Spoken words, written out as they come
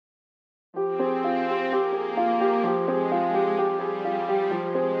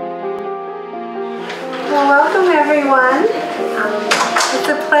everyone. It's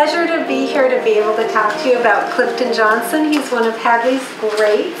a pleasure to be here to be able to talk to you about Clifton Johnson. He's one of Hadley's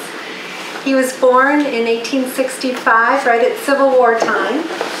greats. He was born in 1865, right at Civil War time,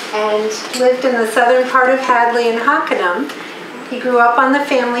 and lived in the southern part of Hadley in Hockanum. He grew up on the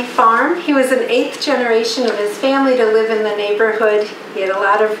family farm. He was an 8th generation of his family to live in the neighborhood. He had a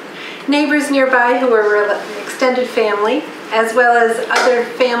lot of neighbors nearby who were an extended family, as well as other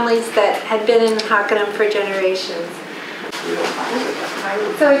families that had been in Hockanum for generations.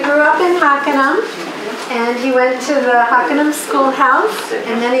 So he grew up in Hockanum, and he went to the Hockanum schoolhouse,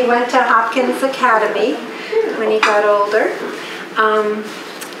 and then he went to Hopkins Academy when he got older.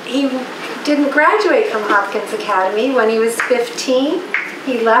 He didn't graduate from Hopkins Academy. When he was 15,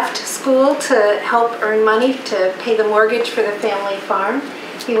 he left school to help earn money to pay the mortgage for the family farm.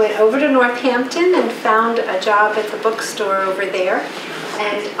 He went over to Northampton and found a job at the bookstore over there,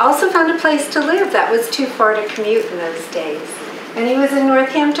 and also found a place to live that was too far to commute in those days. And he was in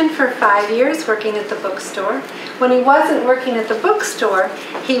Northampton for 5 years working at the bookstore. When he wasn't working at the bookstore,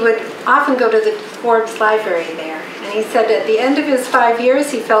 he would often go to the Forbes library there. And he said at the end of his 5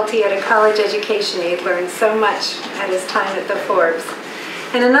 years, he felt he had a college education. He had learned so much at his time at the Forbes.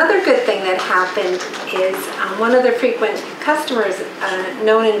 And another good thing that happened is one of the frequent customers,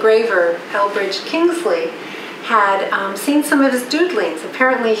 known engraver Elbridge Kingsley, had seen some of his doodlings.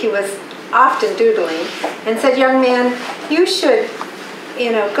 Apparently he was often doodling, and said, "Young man, you should,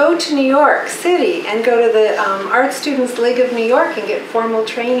 go to New York City and go to the Art Students League of New York and get formal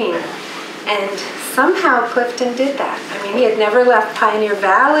training." And somehow Clifton did that. I mean, he had never left Pioneer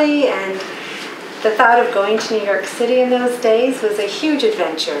Valley, and the thought of going to New York City in those days was a huge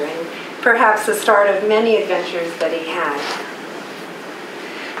adventure, and perhaps the start of many adventures that he had.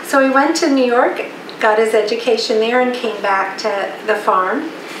 So he went to New York, got his education there, and came back to the farm.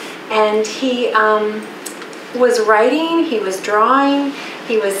 And he was writing, he was drawing,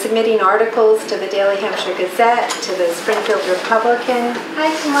 he was submitting articles to the Daily Hampshire Gazette, to the Springfield Republican. Hi,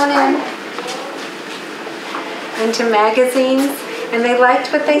 come on in. And to magazines. And they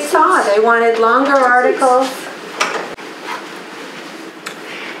liked what they saw. They wanted longer articles.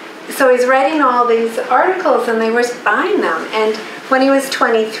 So he's writing all these articles, and they were buying them. And when he was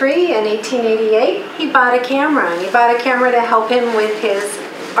 23 in 1888, he bought a camera. And he bought a camera to help him with his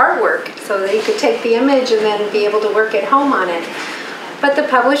artwork, so that he could take the image and then be able to work at home on it. But the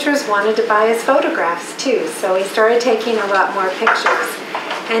publishers wanted to buy his photographs too, so he started taking a lot more pictures.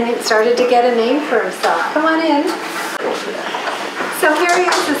 And he started to get a name for himself. Come on in. So here he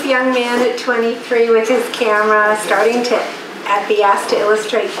is, this young man at 23 with his camera, starting to be asked to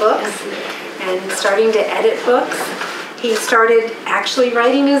illustrate books and starting to edit books. He started actually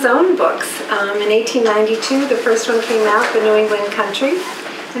writing his own books. In 1892, the first one came out, The New England Country.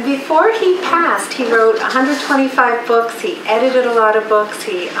 And before he passed, he wrote 125 books. He edited a lot of books.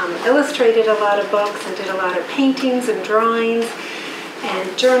 He illustrated a lot of books and did a lot of paintings and drawings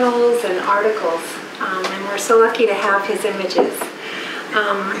and journals and articles. And we're so lucky to have his images.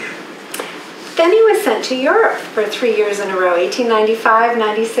 Then he was sent to Europe for 3 years in a row, 1895,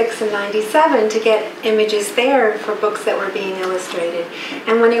 96, and 97, to get images there for books that were being illustrated.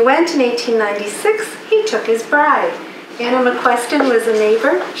 And when he went in 1896, he took his bride. Anna McQuestion was a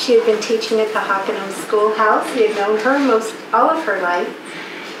neighbor. She had been teaching at the Hockanum schoolhouse. He had known her all of her life.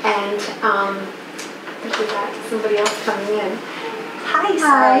 And we got somebody else coming in.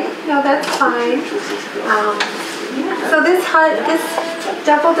 Hi. No, that's fine. So this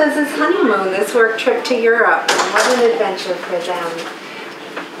doubled as his honeymoon, this work trip to Europe. And what an adventure for them.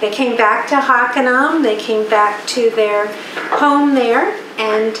 They came back to Hockanum. They came back to their home there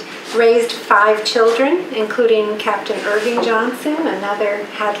and raised 5 children, including Captain Irving Johnson, another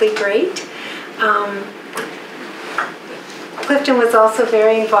Hadley great. Clifton was also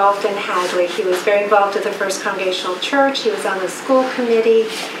very involved in Hadley. He was very involved with the First Congregational Church. He was on the school committee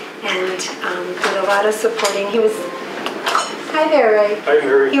and did a lot of supporting. He was, hi there, Ray. Hi,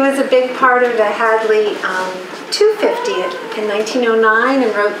 Mary. He was a big part of the Hadley 250 in 1909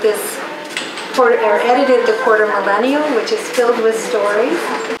 and wrote this, edited the Quarter Millennial, which is filled with stories.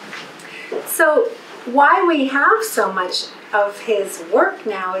 So why we have so much of his work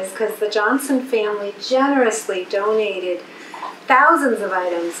now is because the Johnson family generously donated thousands of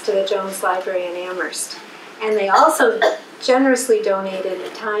items to the Jones Library in Amherst. And they also generously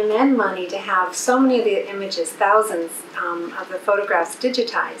donated time and money to have so many of the images, thousands of the photographs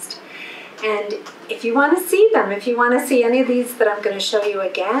digitized. And if you want to see them, if you want to see any of these that I'm going to show you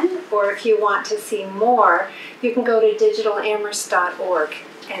again, or if you want to see more, you can go to digitalamherst.org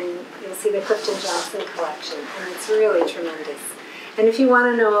and you'll see the Clifton Johnson collection, and it's really tremendous. And if you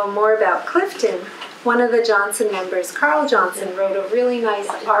want to know more about Clifton, one of the Johnson members, Carl Johnson, wrote a really nice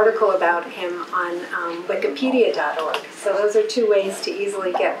article about him on wikipedia.org. So those are two ways to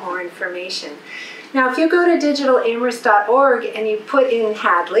easily get more information. Now, if you go to digitalamherst.org and you put in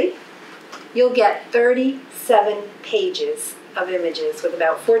Hadley, you'll get 37 pages of images with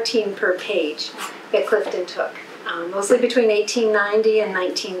about 14 per page that Clifton took, mostly between 1890 and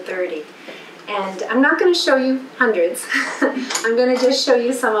 1930. And I'm not going to show you hundreds. I'm going to just show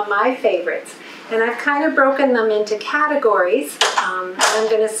you some of my favorites. And I've kind of broken them into categories. I'm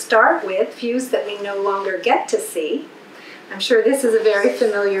going to start with views that we no longer get to see. I'm sure this is a very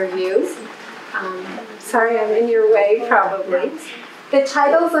familiar view. Sorry, I'm in your way, probably. The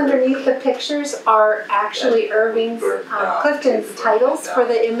titles underneath the pictures are actually Clifton's titles for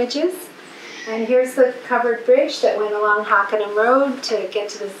the images. And here's the covered bridge that went along Hockenham Road to get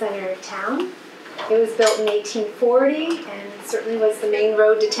to the center of town. It was built in 1840 and certainly was the main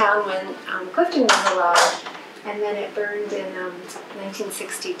road to town when Clifton was alive. And then it burned in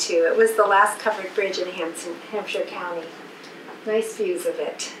 1962. It was the last covered bridge in Hampshire County. Nice views of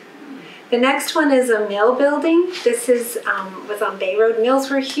it. The next one is a mill building. This was on Bay Road. Mills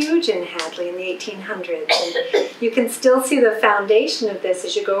were huge in Hadley in the 1800s. And you can still see the foundation of this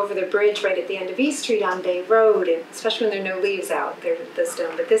as you go over the bridge right at the end of East Street on Bay Road, and especially when there are no leaves out, they're the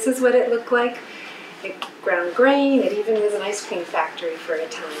stone. But this is what it looked like. It ground grain. It even was an ice cream factory for a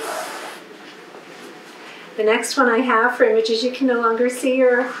time. The next one I have for images you can no longer see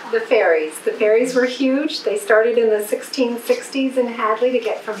are the ferries. The ferries were huge. They started in the 1660s in Hadley to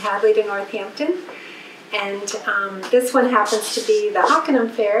get from Hadley to Northampton. And this one happens to be the Hockenham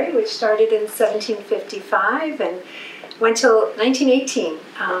Ferry, which started in 1755 and went till 1918.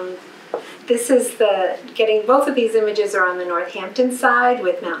 This is both of these images are on the Northampton side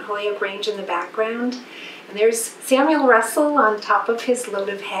with Mount Holyoke Range in the background. And there's Samuel Russell on top of his load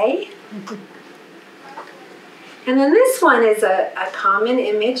of hay. And then this one is a common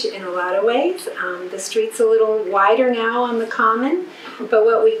image in a lot of ways. The street's a little wider now on the common, but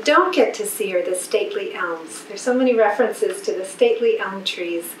what we don't get to see are the stately elms. There's so many references to the stately elm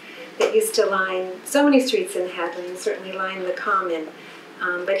trees that used to line so many streets in Hadley and certainly line the common.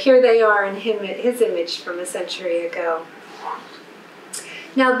 But here they are in his image from a century ago.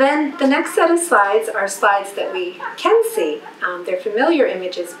 Now then, the next set of slides are slides that we can see. They're familiar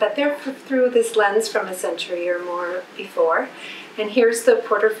images, but they're through this lens from a century or more before. And here's the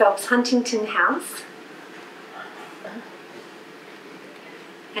Porter Phelps Huntington House.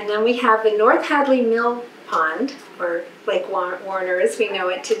 And then we have the North Hadley Mill Pond, or Lake Warner as we know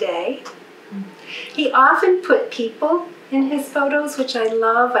it today. He often put people in his photos, which I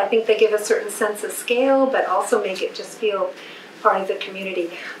love. I think they give a certain sense of scale, but also make it just feel part of the community.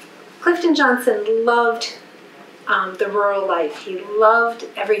 Clifton Johnson loved the rural life. He loved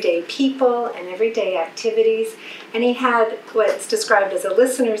everyday people and everyday activities, and he had what's described as a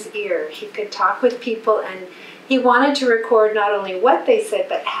listener's ear. He could talk with people, and he wanted to record not only what they said,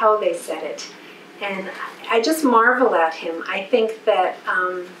 but how they said it. And I just marvel at him. I think that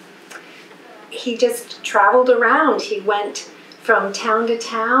he just traveled around. He went from town to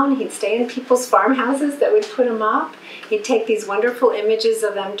town. He'd stay in people's farmhouses that would put him up. He'd take these wonderful images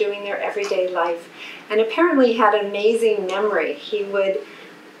of them doing their everyday life. And apparently he had an amazing memory. He would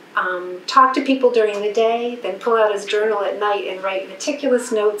talk to people during the day, then pull out his journal at night and write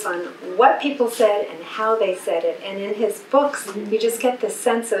meticulous notes on what people said and how they said it. And in his books, you just get this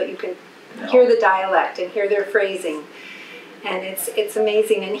sense that you can hear the dialect and hear their phrasing. And it's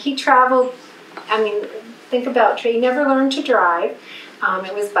amazing. And he traveled, think about, he never learned to drive.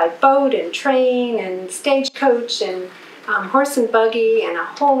 It was by boat and train and stagecoach and horse and buggy and a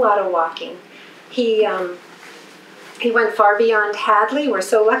whole lot of walking. He went far beyond Hadley. We're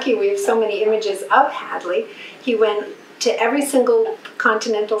so lucky we have so many images of Hadley. He went to every single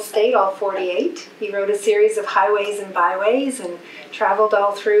continental state, all 48. He wrote a series of highways and byways and traveled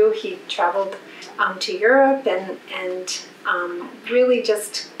all through. He traveled to Europe and really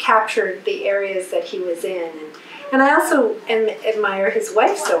just captured the areas that he was in. And I also admire his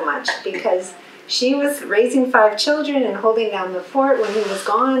wife so much because she was raising 5 children and holding down the fort when he was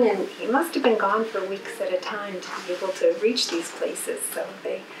gone, and he must have been gone for weeks at a time to be able to reach these places. So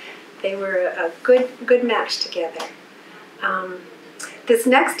they were a good match together. This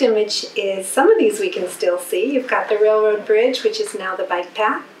next image is, some of these we can still see. You've got the railroad bridge, which is now the bike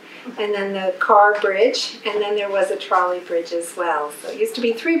path, and then the car bridge, and then there was a trolley bridge as well. So it used to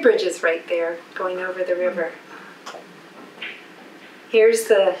be 3 bridges right there going over the river. Here's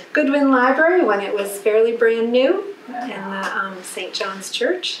the Goodwin Library when it was fairly brand new, and the St. John's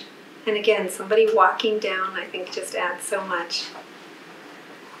Church. And again, somebody walking down, I think, just adds so much.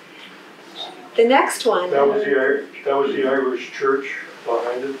 The next one. That was the Irish church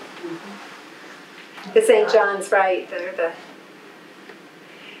behind it. The St. John's, right?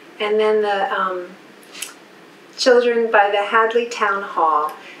 And then the children by the Hadley Town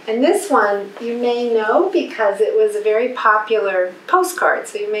Hall. And this one you may know because it was a very popular postcard.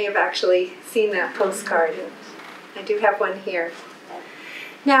 So you may have actually seen that postcard. And I do have one here.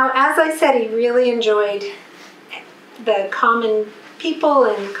 Now, as I said, he really enjoyed the common people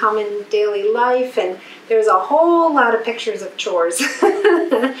and common daily life, and there's a whole lot of pictures of chores.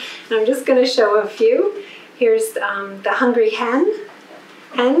 And I'm just going to show a few. Here's the hungry hens,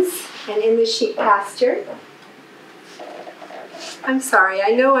 and in the sheep pasture. I'm sorry, I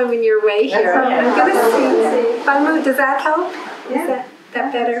know I'm in your way here. Okay. I'm going to see. If I move, does that help? Yeah. Is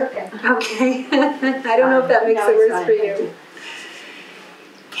that better? Okay. I don't know if that makes it worse for you.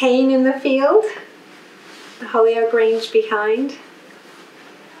 Cane in the field, the Holyoke Grange behind.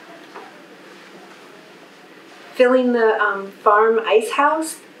 Filling the farm ice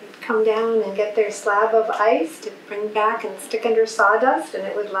house. They'd come down and get their slab of ice to bring back and stick under sawdust, and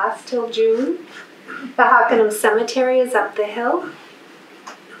it would last till June. The Hockenham Cemetery is up the hill.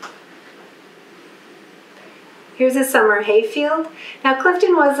 Here's a summer hayfield. Now,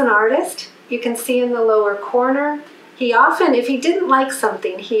 Clifton was an artist. You can see in the lower corner. He often, if he didn't like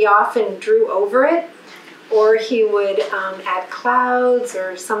something, he often drew over it, or he would add clouds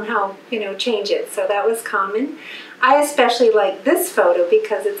or somehow, change it. So that was common. I especially like this photo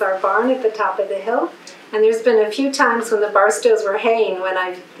because it's our barn at the top of the hill. And there's been a few times when the Barstows were haying when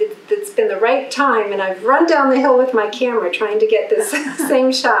it's been the right time, and I've run down the hill with my camera trying to get this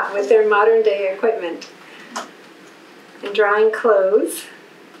same shot with their modern day equipment. And drying clothes.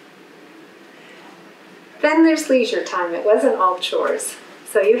 Then there's leisure time. It wasn't all chores.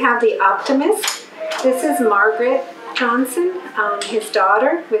 So you have the Optimist. This is Margaret Johnson, his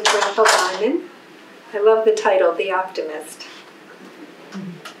daughter, with Grandpa Lyman. I love the title, The Optimist.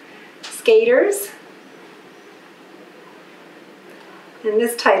 Skaters. And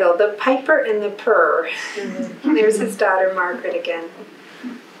this title, The Piper and the Purr. There's his daughter, Margaret, again.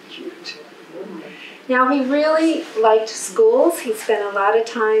 Cute. Now, he really liked schools. He spent a lot of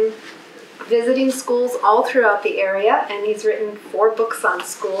time visiting schools all throughout the area, and he's written 4 books on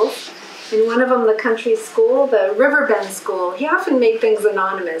schools. In one of them, the country school, the Riverbend School. He often made things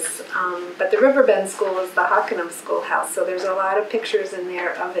anonymous, but the Riverbend School is the Hockenham Schoolhouse, so there's a lot of pictures in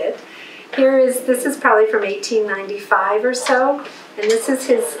there of it. This is probably from 1895 or so, and this is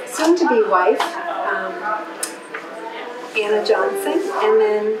his soon-to-be wife, Anna Johnson, and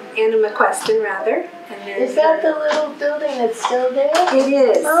then Anna McQueston, rather. And then Is that the little building that's still there?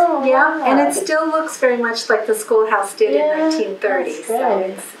 It is. Oh, yeah, wow. and it still looks very much like the schoolhouse did in 1930. That's So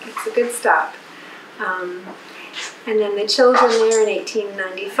great. it's a good stop. And then the children there in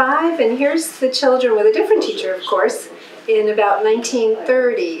 1895, and here's the children with a different teacher, of course, in about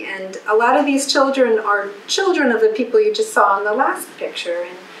 1930. And a lot of these children are children of the people you just saw in the last picture.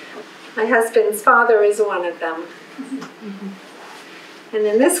 And my husband's father is one of them. And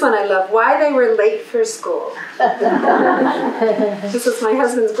then this one I love, Why They Were Late for School. This was my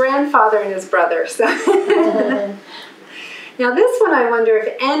husband's grandfather and his brother. So. Now this one I wonder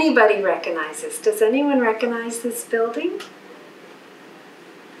if anybody recognizes. Does anyone recognize this building?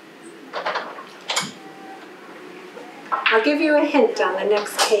 I'll give you a hint on the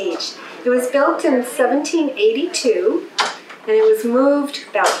next page. It was built in 1782, and it was moved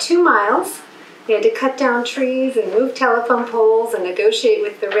about 2 miles. They had to cut down trees and move telephone poles and negotiate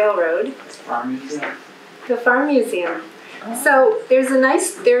with the railroad. Farm museum. The Farm Museum. So there's a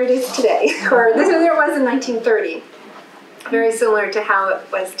nice, there it is today, or there it was in 1930. Very similar to how it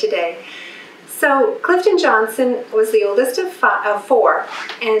was today. So Clifton Johnson was the oldest of 4,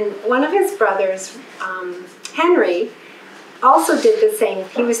 and one of his brothers, Henry, also did the same.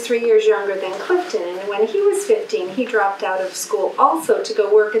 He was 3 years younger than Clifton, and when he was 15, he dropped out of school also to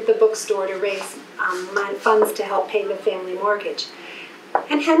go work at the bookstore to raise funds to help pay the family mortgage.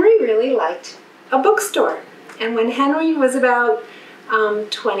 And Henry really liked a bookstore. And when Henry was about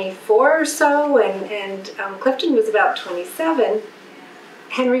 24 or so, and Clifton was about 27,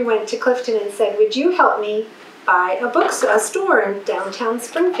 Henry went to Clifton and said, "Would you help me buy a store in downtown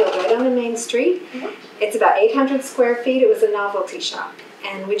Springfield, right on the main street? It's about 800 square feet. It was a novelty shop.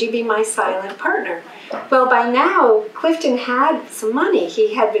 And would you be my silent partner?" Well, by now, Clifton had some money.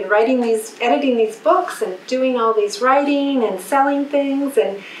 He had been editing these books and doing all these writing and selling things.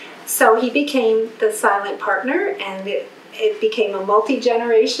 And so he became the silent partner, and it became a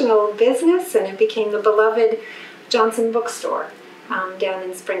multi-generational business, and it became the beloved Johnson bookstore. down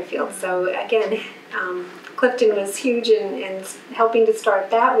in Springfield. So again, Clifton was huge in helping to start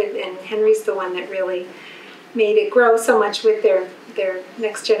that, and Henry's the one that really made it grow so much with their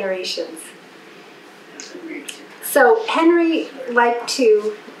next generations. So Henry liked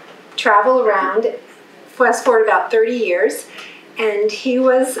to travel around, fast forward about 30 years, and he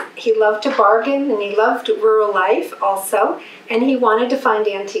loved to bargain, and he loved rural life also, and he wanted to find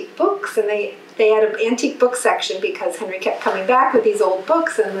antique books, and they had an antique book section because Henry kept coming back with these old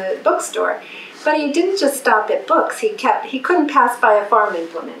books in the bookstore. But he didn't just stop at books. He couldn't pass by a farm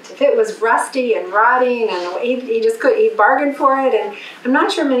implement. If it was rusty and rotting, and he bargained for it. And I'm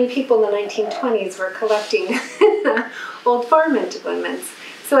not sure many people in the 1920s were collecting old farm implements.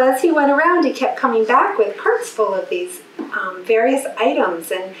 So as he went around, he kept coming back with carts full of these various items,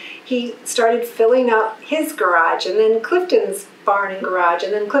 and he started filling up his garage, and then Clifton's barn and garage,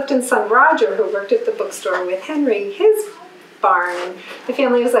 and then Clifton's son Roger, who worked at the bookstore with Henry, his barn. And the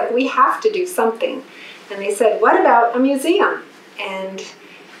family was like, we have to do something. And they said, what about a museum? And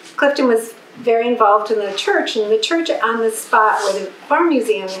Clifton was very involved in the church, and the church on the spot where the farm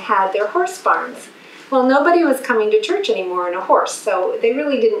museum had their horse barns. Well, nobody was coming to church anymore in a horse, so they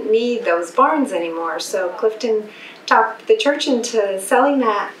really didn't need those barns anymore. So Clifton talked the church into selling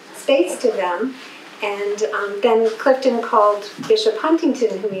that space to them, and then Clifton called Bishop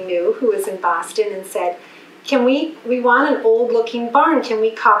Huntington, who he knew, who was in Boston, and said, we want an old-looking barn. Can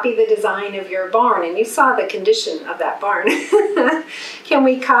we copy the design of your barn? And you saw the condition of that barn. Can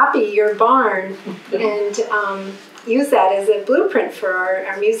we copy your barn and use that as a blueprint for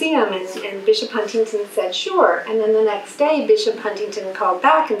our museum? And Bishop Huntington said, sure. And then the next day, Bishop Huntington called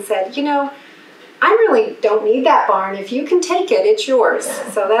back and said, I really don't need that barn. If you can take it, it's yours.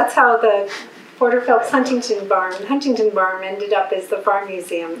 So that's how the Porter Phelps Huntington barn ended up as the farm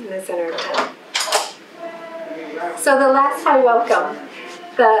museum in the center of town. So welcome.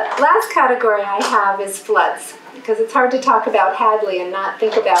 The last category I have is floods, because it's hard to talk about Hadley and not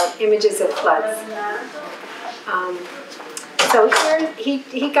think about images of floods. So here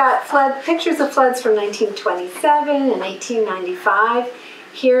he got pictures of floods from 1927 and 1895.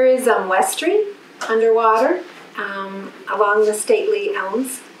 Here is West Street underwater along the stately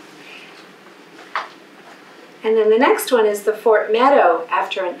elms. And then the next one is the Fort Meadow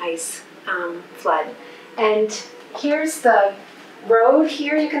after an ice flood. And here's the road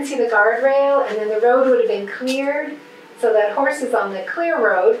here. You can see the guardrail, and then the road would have been cleared. So that horse is on the clear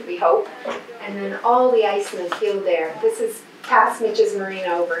road, we hope, and then all the ice in the field there. This is past Mitch's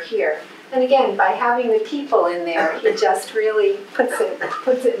Marina over here. And again, by having the people in there, he just really puts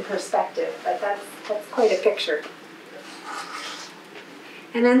it in perspective. But that's quite a picture.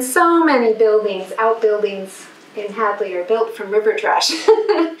 And then so many outbuildings in Hadley are built from river trash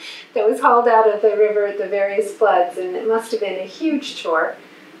that was hauled out of the river at the various floods, and it must have been a huge chore,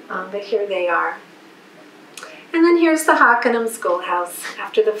 but here they are. And then here's the Hockenham Schoolhouse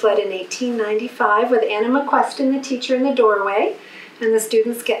after the flood in 1895 with Anna McQuestion, the teacher, in the doorway, and the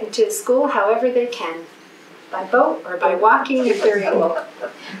students get into school however they can, by boat or by walking if they're able.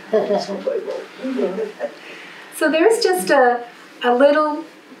 So there's just a little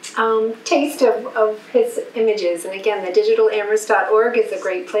taste of his images. And again, the digitalamherst.org is a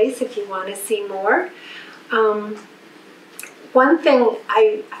great place if you want to see more. One thing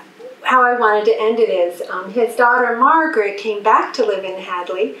how I wanted to end it is his daughter Margaret came back to live in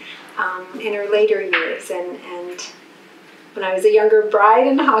Hadley in her later years, and when I was a younger bride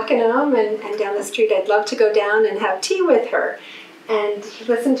in Hockenham and down the street, I'd love to go down and have tea with her and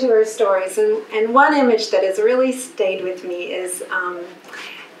listen to her stories. And one image that has really stayed with me is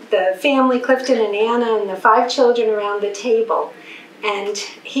the family, Clifton and Anna, and the 5 children around the table. And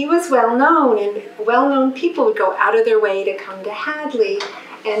he was well known, and well-known people would go out of their way to come to Hadley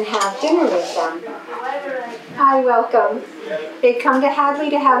and have dinner with them. Hi, welcome. They'd come to Hadley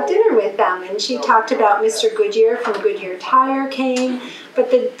to have dinner with them, and she talked about Mr. Goodyear from Goodyear Tire came.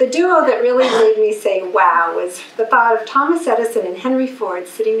 But the duo that really made me say wow was the thought of Thomas Edison and Henry Ford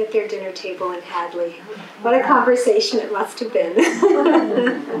sitting at their dinner table in Hadley. What a conversation it must have been.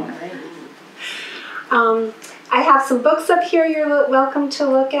 I have some books up here you're welcome to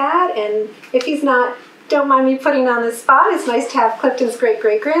look at, and if he's not, don't mind me putting on the spot, it's nice to have Clifton's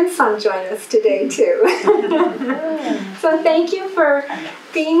great-great-grandson join us today too. So thank you for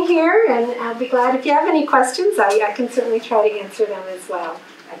being here, and I'll be glad if you have any questions, I can certainly try to answer them as well.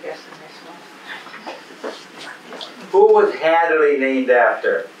 I guess the next one. Who was Hadley named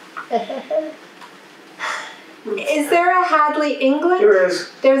after? Is there a Hadley, England? There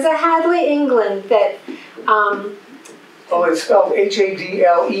is. There's a Hadley, England that Oh, it's spelled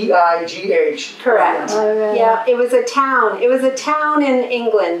Hadleigh. Correct. All right. Yeah, it was a town. It was a town in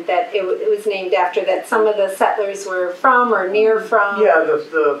England that it was named after, that some of the settlers were from or near from. Yeah,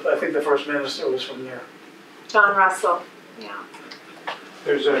 I think the first minister was from there. John Russell. Yeah.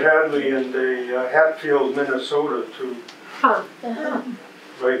 There's a Hadley in the Hatfield, Minnesota, too, Huh.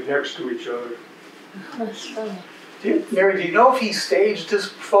 right next to each other. That's funny. Mary, do you know if he staged his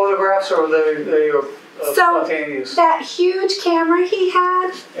photographs or they were spontaneous? That huge camera he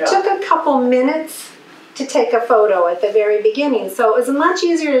had Yeah. took a couple minutes to take a photo at the very beginning. So it was much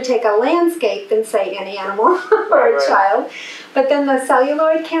easier to take a landscape than, say, an animal or a Right. child. But then the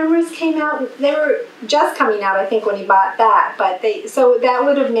celluloid cameras came out. They were just coming out, I think, when he bought that. But so that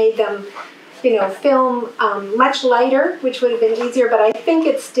would have made them, film much lighter, which would have been easier. But I think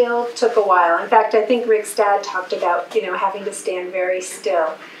it still took a while. In fact, I think Rick's dad talked about, having to stand very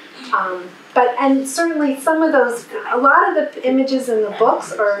still. And certainly some of those, a lot of the images in the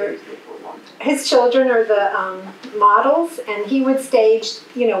books are his children are the models, and he would stage,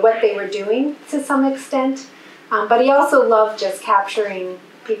 what they were doing to some extent. But he also loved just capturing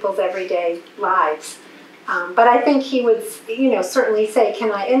people's everyday lives. But I think he would, certainly say,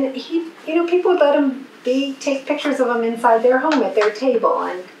 can I, and he, people would let him take pictures of him inside their home at their table.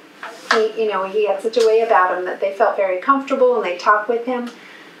 And he, he had such a way about him that they felt very comfortable and they talked with him.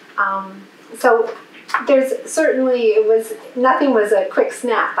 So there's certainly, nothing was a quick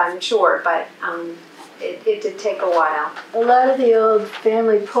snap, I'm sure, but it did take a while. A lot of the old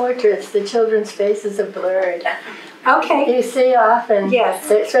family portraits, the children's faces are blurred. Okay. You see often, Yes.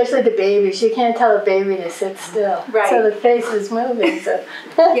 especially the babies, you can't tell a baby to sit still. Right. So the face is moving. So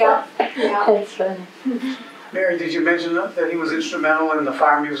Yeah. It's funny. Mary, did you mention that he was instrumental in the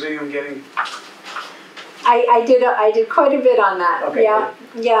Farm Museum getting? I did quite a bit on that. Okay,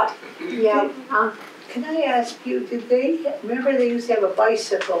 Yeah. Can I ask you, remember they used to have a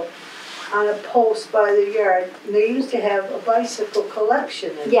bicycle on a post by the yard, and they used to have a bicycle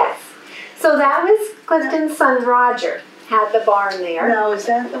collection in it. Yes. So that was Clifton's son Roger had the barn there Now, is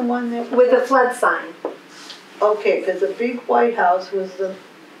that the one that? with a flood sign. Okay, because the big White House was the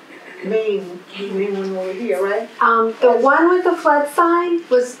main one over here, right? The one with the flood sign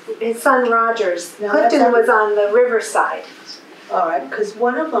was his son Roger's. No, Clifton that's was on the riverside. All right, because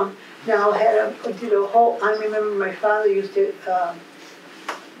one of them now did a whole, I remember my father used to,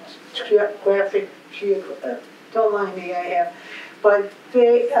 don't mind me, I have, but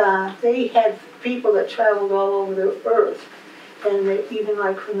they had people that traveled all over the earth, and even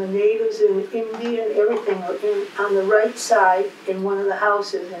like from the natives in India and everything were on the right side in one of the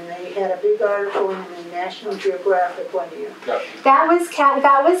houses, and they had a big article in the National Geographic one year. That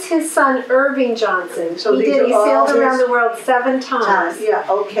was his son Irving Johnson. So he these did. are He all sailed his around the world 7 times. Yeah,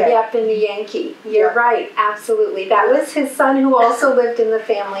 okay. Yep, in the Yankee. You're Yeah. right, absolutely. That was his son who also lived in the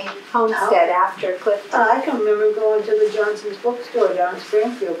family homestead after Clifton. I can remember going to the Johnson's bookstore down in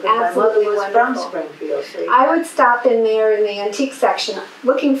Springfield, because my mother Absolutely was from wonderful. Springfield, see? I would stop in there in the antique section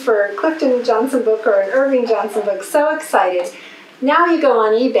looking for a Clifton Johnson book or an Irving Johnson book, so excited. Now you go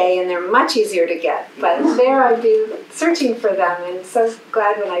on eBay and they're much easier to get, but there I'd be searching for them, and so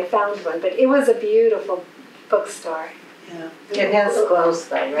glad when I found one. But it was a beautiful bookstore. Yeah. It has closed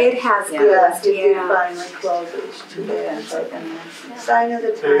though, right? It has Yeah. Yeah, closed, it did yeah. finally close, it was too Yeah, bad. it's like Sign of the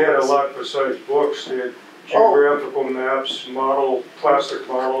times. They had a lot besides books. They had geographical maps, plastic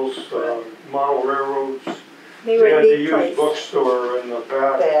models, model railroads. They They were had a the big used place. bookstore in the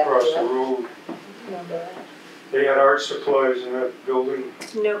back across the road. Remember that? They had art supplies in that building.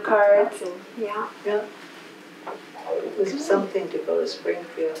 No cards, and yeah. It was something to go to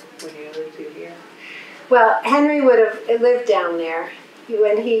Springfield when you lived here. Well, Henry would have lived down there.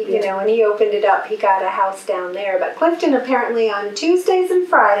 When he opened it up, he got a house down there. But Clifton apparently on Tuesdays and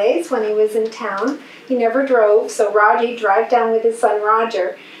Fridays when he was in town, he never drove. So he'd drive down with his son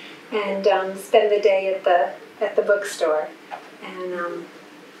Roger and spend the day at the bookstore. And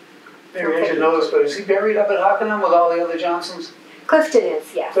Maybe I should know this, but is he buried up at Hockenham with all the other Johnsons? Clifton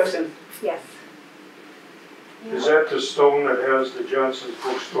is, yes. Clifton. Yes. Is that the stone that has the Johnson's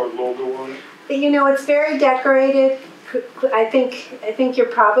bookstore logo on it? It's very decorated. I think you're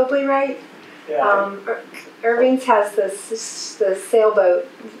probably right. Yeah. Irving's has the sailboat,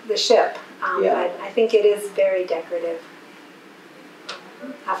 the ship. Yeah. I think it is very decorative.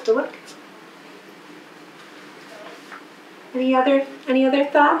 Have to look. Any other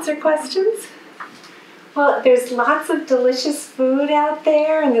thoughts or questions? Well, there's lots of delicious food out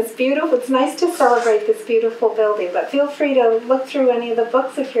there, and it's nice to celebrate this beautiful building, but feel free to look through any of the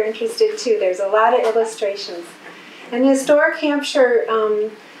books if you're interested too. There's a lot of illustrations. And the Historic Hampshire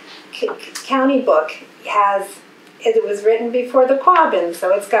County book it was written before the Quabbin,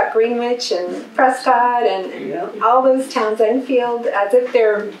 so it's got Greenwich and Prescott and all those towns, Enfield, as if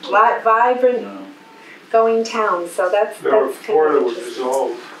they're vibrant, going towns. So that's There were that's four kind that of were interesting.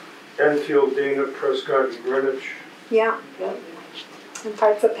 dissolved. Enfield, Dana, Prescott, and Greenwich. Yeah, and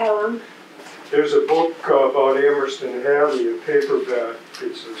parts of Pelham. There's a book about Amherst and Hadley, a paperback.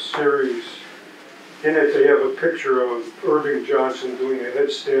 It's a series. In it, they have a picture of Irving Johnson doing a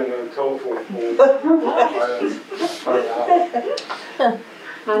headstand on a telephone pole.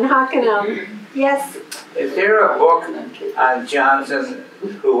 On Hockenham, yes. Is there a book on Johnson,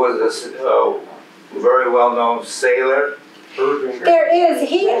 who was a very well-known sailor? Irving. There is.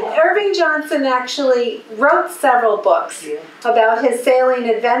 Irving Johnson actually wrote several books about his sailing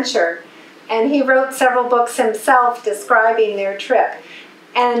adventure, and he wrote several books himself describing their trip.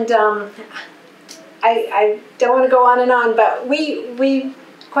 And I don't want to go on and on, but we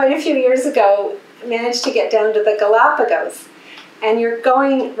quite a few years ago managed to get down to the Galapagos. And you're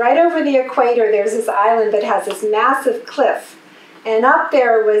going right over the equator. There's this island that has this massive cliff. And up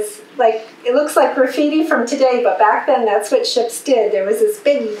there was like, it looks like graffiti from today, but back then that's what ships did. There was this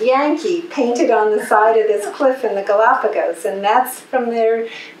big Yankee painted on the side of this cliff in the Galapagos. And that's from their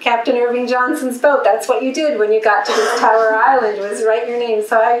Captain Irving Johnson's boat. That's what you did when you got to this Tower Island, was write your name.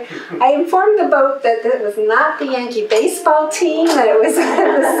 So I informed the boat that it was not the Yankee baseball team, that it was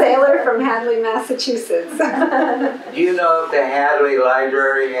the sailor from Hadley, Massachusetts. Do you know if the Hadley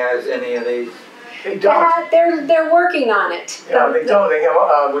Library has any of these? They don't. They're working on it. Yeah, they don't. They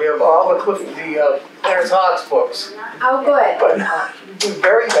have, we have all the Clarence Hawkes books. Oh, good. But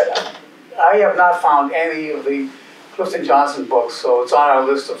I have not found any of the Clifton Johnson books, so it's on our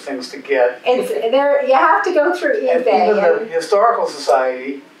list of things to get. It's there. You have to go through And eBay. even the Historical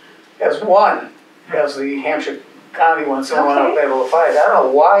Society has one, has the Hampshire County one, so we're not able to find it. I don't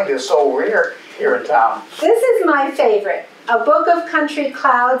know why they're so rare here in town. This is my favorite, A Book of Country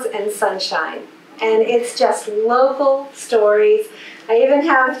Clouds and Sunshine. And it's just local stories. I even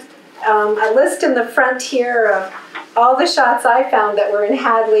have a list in the front here of all the shots I found that were in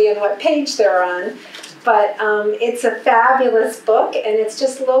Hadley and what page they're on. But it's a fabulous book, and it's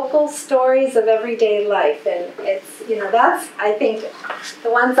just local stories of everyday life. And it's, that's, I think,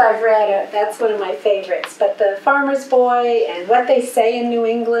 the ones I've read, that's one of my favorites. But The Farmer's Boy and What They Say in New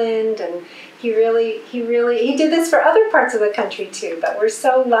England, and he did this for other parts of the country too, but we're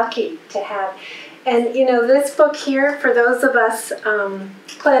so lucky to have. And this book here, for those of us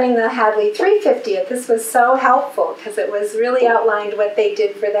planning the Hadley 350th, this was so helpful because it was really outlined what they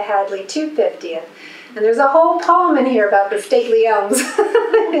did for the Hadley 250th. And there's a whole poem in here about the stately elms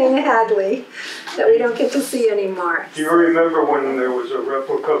in Hadley that we don't get to see anymore. Do you remember when there was a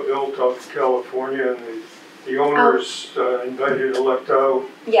replica built out in California and the owners invited elect out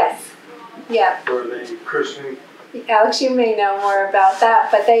Yes. Yeah. for the christening? Alex, you may know more about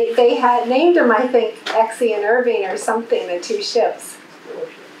that, but they had named them, I think, Exie and Irving or something, the two ships.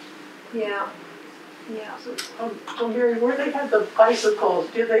 Yeah. Yeah. So Mary, where they had the bicycles,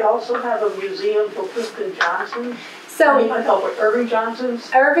 did they also have a museum for Clifton Johnson? But Irving Johnson's?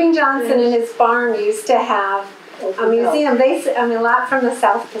 Irving Johnson in his barn used to have a museum. A lot from the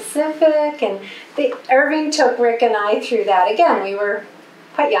South Pacific, and Irving took Rick and I through that. Again, we were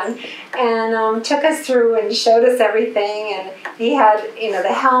quite young, and took us through and showed us everything. And he had,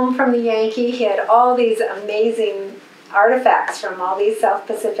 the helm from the Yankee. He had all these amazing artifacts from all these South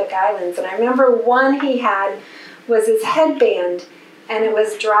Pacific islands. And I remember one he had was his headband, and it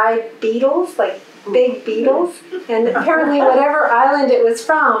was dried beetles, like big beetles. And apparently whatever island it was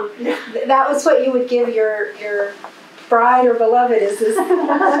from, that was what you would give your bride or beloved is this,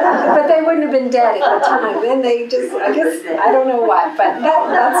 but they wouldn't have been dead at the time. Then they just, I guess, I don't know what, but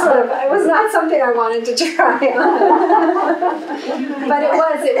that sort of, it was not something I wanted to try on. But it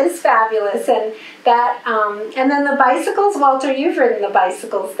was fabulous. And that, and then the bicycles, Walter, you've ridden the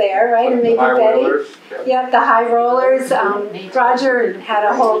bicycles there, right? And maybe Betty. Yep, the high rollers. Roger had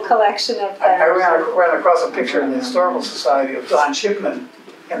a whole collection of them. I ran across a picture in the Historical Society of Don Shipman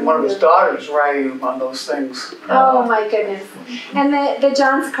and one of his daughters riding on those things. Oh my goodness. And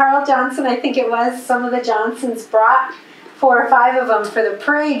the Carl Johnson, I think it was, some of the Johnsons brought 4 or 5 of them for the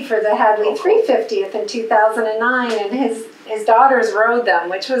parade for the Hadley 350th in 2009, and his daughters rode them,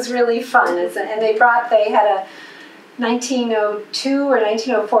 which was really fun. And they had a 1902 or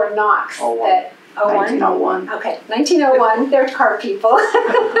 1904 Knox. 1901. Okay, 1901, they're car people.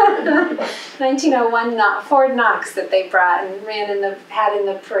 1901 Ford Knox that they brought and had in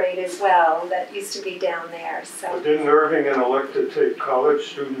the parade as well, that used to be down there. So Didn't Irving and elected take college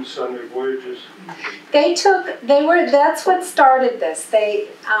students on their voyages? that's what started this.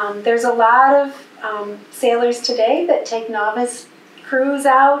 There's a lot of sailors today that take novice crews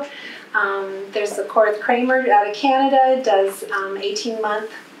out. There's the Corth Kramer out of Canada, does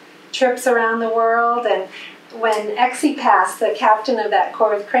 18-month trips around the world. And when Exie passed, the captain of that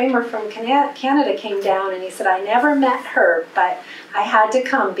Corth Kramer from Canada came down and he said, I never met her, but I had to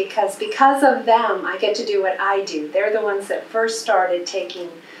come because of them, I get to do what I do. They're the ones that first started taking,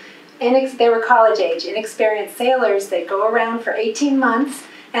 they were college age, inexperienced sailors. They'd go around for 18 months.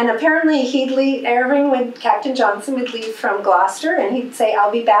 And apparently he'd leave, Captain Johnson would leave from Gloucester and he'd say,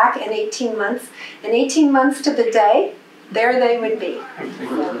 I'll be back in 18 months. And 18 months to the day, there they would be.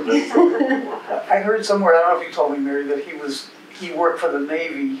 I heard somewhere, I don't know if you told me, Mary, that he worked for the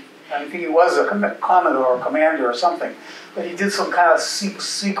Navy. I think he was a commodore or commander or something. But he did some kind of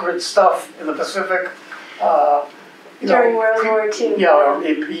secret stuff in the Pacific. During World War II. Yeah, or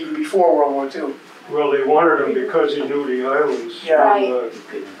even before World War II. Well, they wanted him because he knew the islands. Yeah. Right.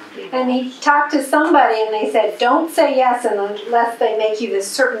 And he talked to somebody and they said, don't say yes unless they make you this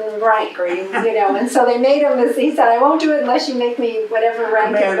certain rank, or and so they made him this, he said, I won't do it unless you make me whatever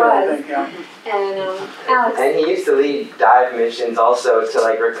rank Commander, it was. I think, yeah. And Alex. And he used to lead dive missions also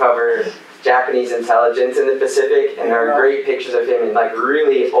to recover Japanese intelligence in the Pacific, and there are great pictures of him in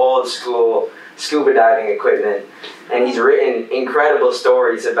really old school scuba diving equipment. And he's written incredible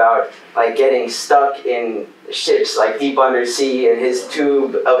stories about getting stuck in ships deep undersea and his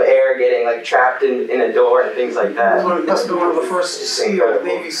tube of air getting trapped in a door and things like that. He must have been one of the first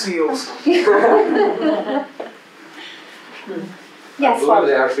Navy SEALs. Yes, I believe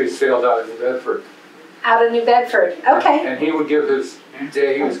they actually sailed out of New Bedford. Out of New Bedford, okay. And he would give his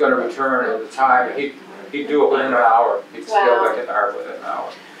day he was going to return and the time. He'd do it within an hour. He'd sail back in the harbor within an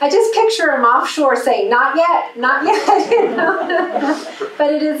hour. I just picture him offshore saying, not yet, not yet,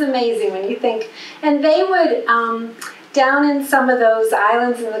 But it is amazing when you think. And they would, down in some of those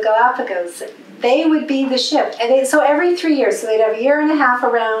islands in the Galapagos, they would be the ship. And so every 3 years, so they'd have a year and a half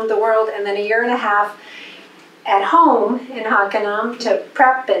around the world and then a year and a half at home in Hockanum to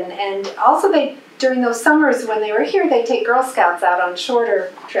prep. And also during those summers when they were here, they'd take Girl Scouts out on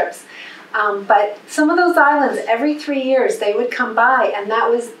shorter trips. But some of those islands, every 3 years, they would come by, and that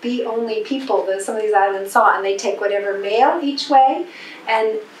was the only people that some of these islands saw, and they'd take whatever mail each way,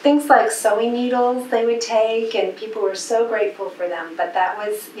 and things like sewing needles they would take, and people were so grateful for them. But that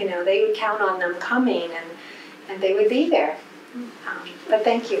was, they would count on them coming, and they would be there. But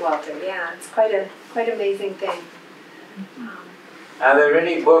thank you, Walter. Yeah, it's quite amazing thing. Are there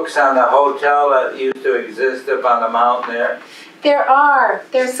any books on the hotel that used to exist up on the mountain there?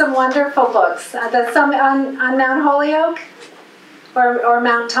 There's some wonderful books. The Summit on Mount Holyoke, or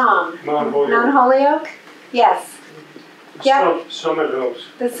Mount Tom? Mount Holyoke. Mount Holyoke? Yes. Yep. Summit House.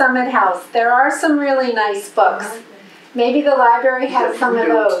 The Summit House. There are some really nice books. Maybe the library has some of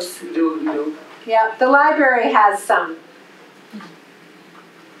those. You do. Yeah, the library has some.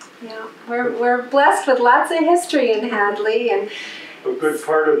 Yeah, we're blessed with lots of history in Hadley, and A good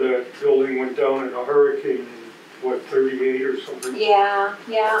part of the building went down in a hurricane, 38 or something? Yeah.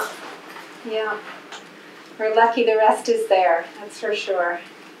 We're lucky the rest is there, that's for sure.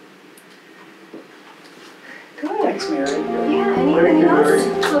 Good. Thanks, Mary. Yeah, anything else?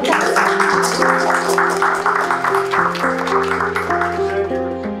 Well, thank